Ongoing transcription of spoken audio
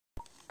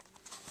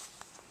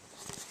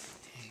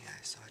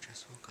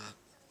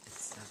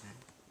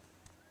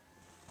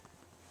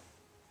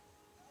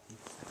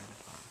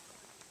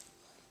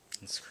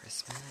It's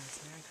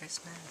Christmas. Merry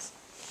Christmas.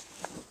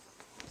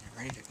 I'm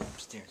ready to go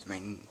upstairs. My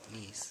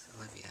niece,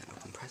 Olivia, had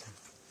open present.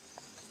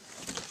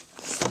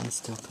 The sun's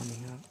still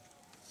coming up.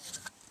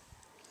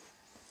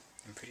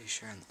 I'm pretty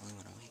sure I'm the only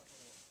one awake.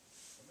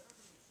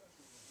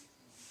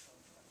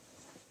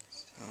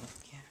 So,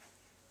 yeah.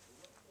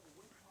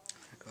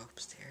 I'm gonna go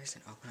upstairs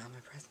and open all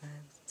my presents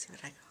and see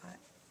what I got.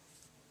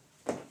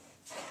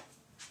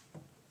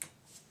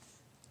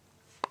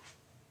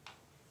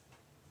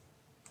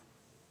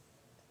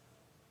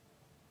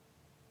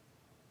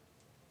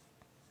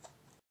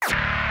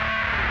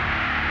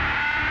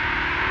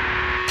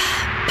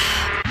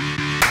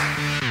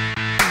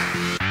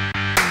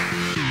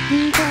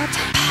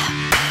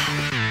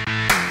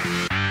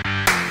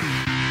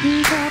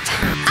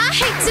 I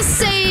hate to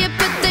say it,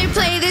 but they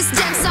play this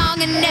damn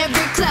song in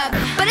every club.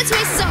 But it's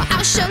me, so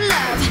I'll show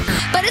love.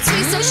 But it's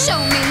me, so show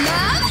me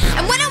love.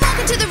 And when I walk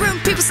into the room,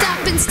 people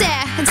stop and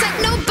stare. It's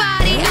like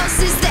nobody else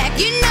is there.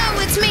 You know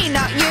it's me,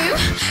 not you.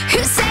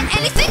 Who said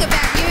anything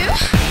about you?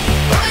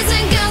 Boys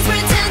and girls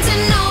pretend to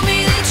know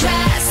me, they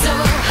try so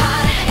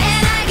hard.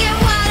 And I get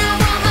what I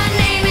want, my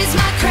name is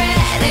my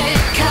credit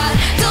card.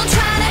 Don't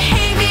try to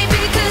hate me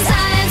because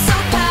I am so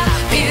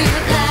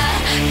popular.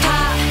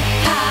 Pop,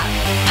 pop,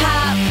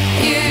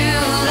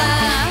 popular.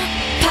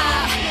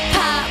 Pop,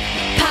 pop,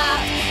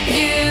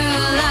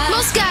 popular.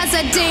 Most guys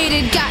I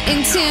dated got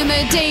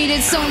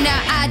intimidated, so now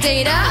I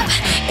date up.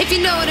 If you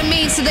know what I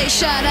mean, so they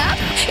shut up.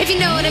 If you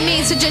know what I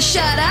mean, so just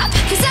shut up.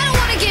 Cause I don't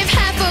wanna give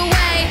half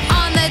away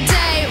on the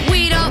day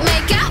we don't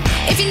make up.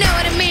 If you know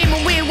what I mean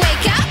when we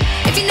wake up.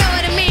 If you know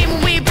what I mean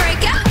when we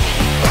break up.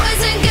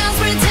 Boys and girls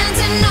pretend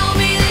to know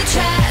me, they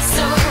try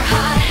so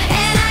hard.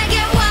 And I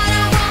get what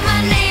I want,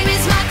 my name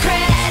is my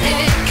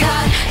credit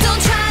card. Don't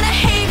try to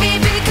hate me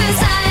because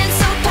I am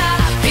so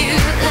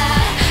popular.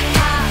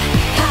 Pop,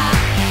 pop,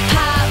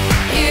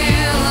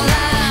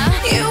 popular.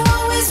 You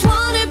always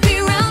wanna be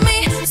around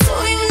me, so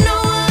you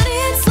know what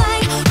it's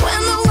like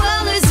when the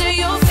world is at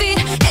your feet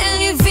and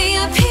you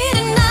VIP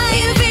tonight.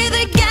 You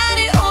either got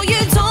it or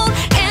you don't,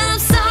 and I'm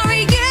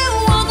sorry you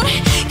won't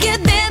get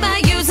there by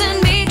using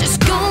me. Just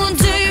go and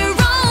do your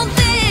own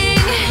thing.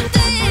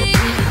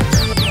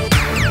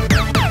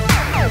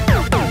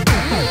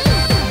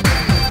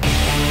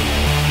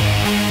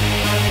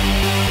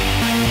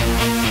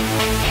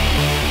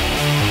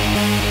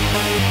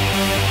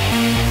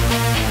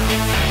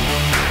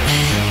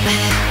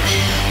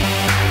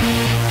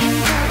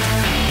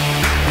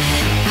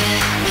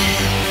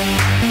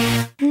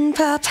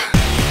 Pop.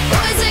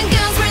 Boys and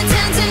girls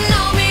pretend to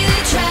know me,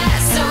 they try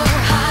so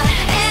hard.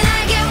 And I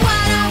get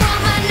what I want,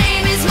 my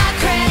name is my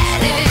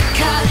credit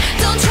card.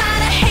 Don't try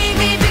to hate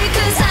me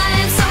because I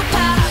am so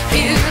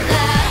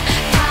popular.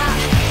 Pop,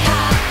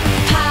 pop,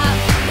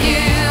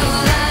 popular.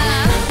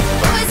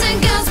 Boys and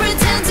girls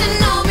pretend to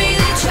know me,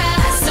 they try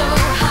so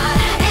hard.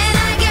 And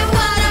I get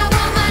what I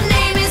want, my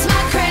name is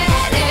my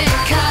credit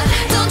card.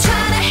 Don't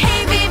try to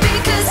hate me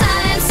because I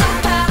am so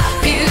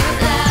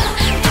popular.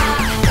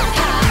 Pop,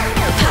 pop,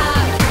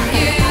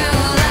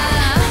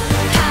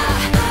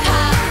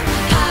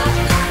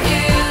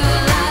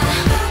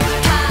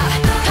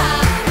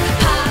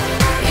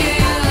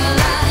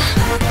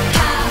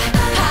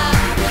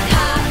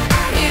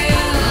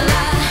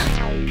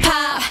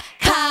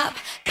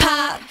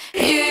 popular.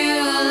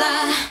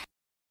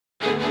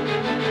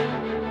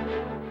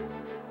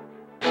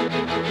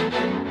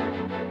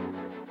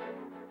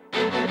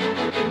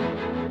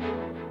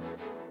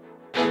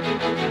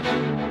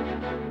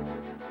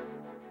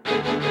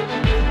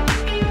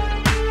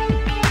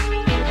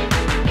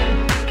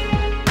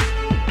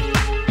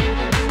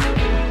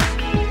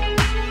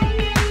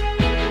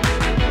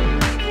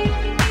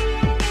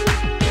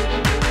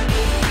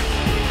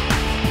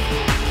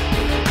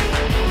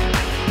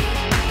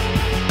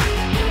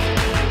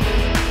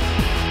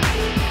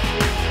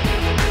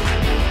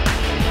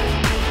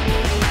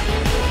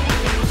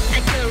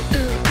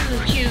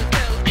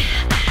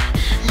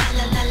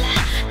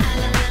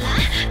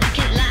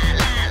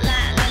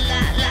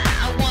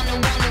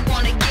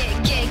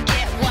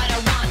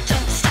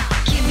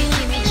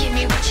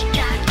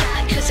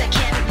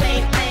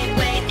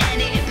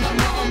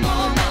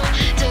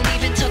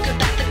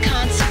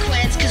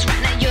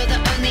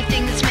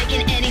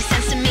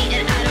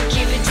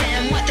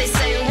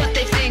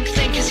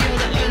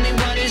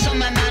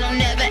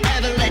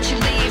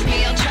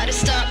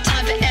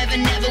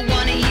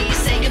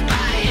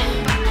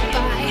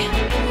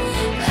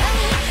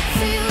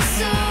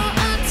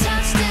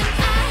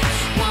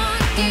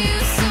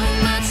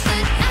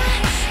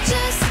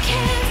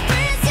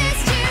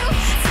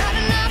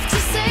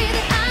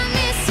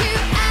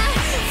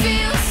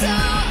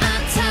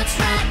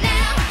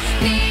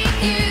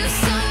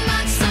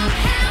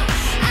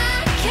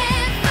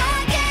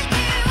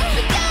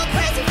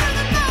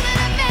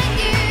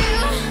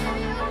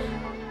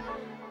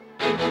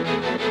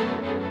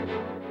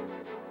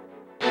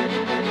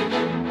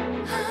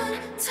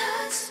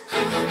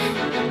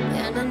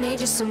 And I need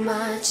you so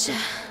much.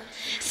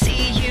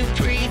 See you,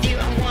 breathe you,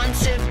 I want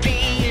to